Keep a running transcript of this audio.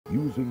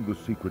Using the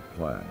secret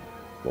plan,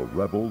 the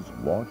rebels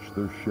launched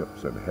their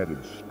ships and headed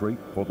straight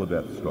for the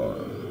Death Star.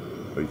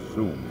 They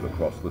zoomed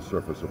across the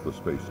surface of the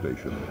space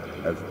station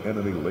as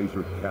enemy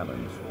laser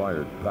cannons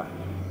fired back.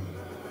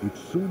 It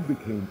soon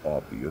became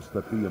obvious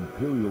that the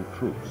Imperial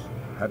troops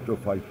had to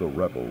fight the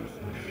rebels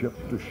ship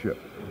to ship.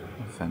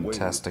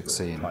 Fantastic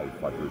scene. TIE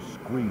fighters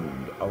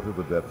screamed out of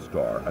the Death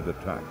Star and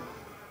attacked.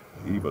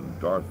 Even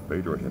Darth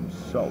Vader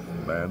himself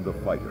manned a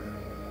fighter.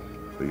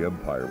 The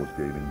Empire was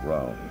gaining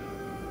ground.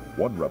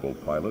 One rebel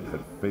pilot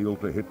had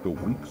failed to hit the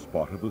weak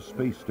spot of the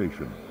space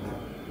station.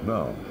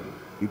 Now,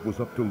 it was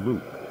up to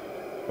Luke,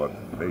 but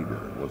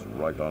Vader was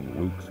right on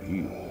Luke's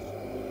heels.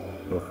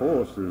 The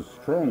Force is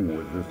strong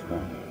with this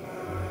one.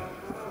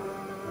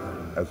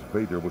 As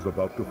Vader was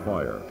about to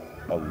fire,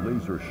 a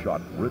laser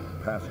shot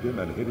ripped past him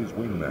and hit his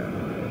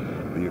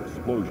wingman. The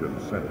explosion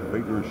sent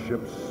Vader's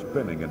ship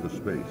spinning into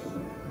space.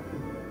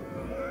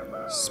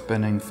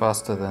 Spinning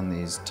faster than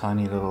these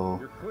tiny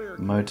little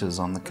motors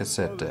on the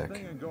cassette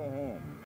deck.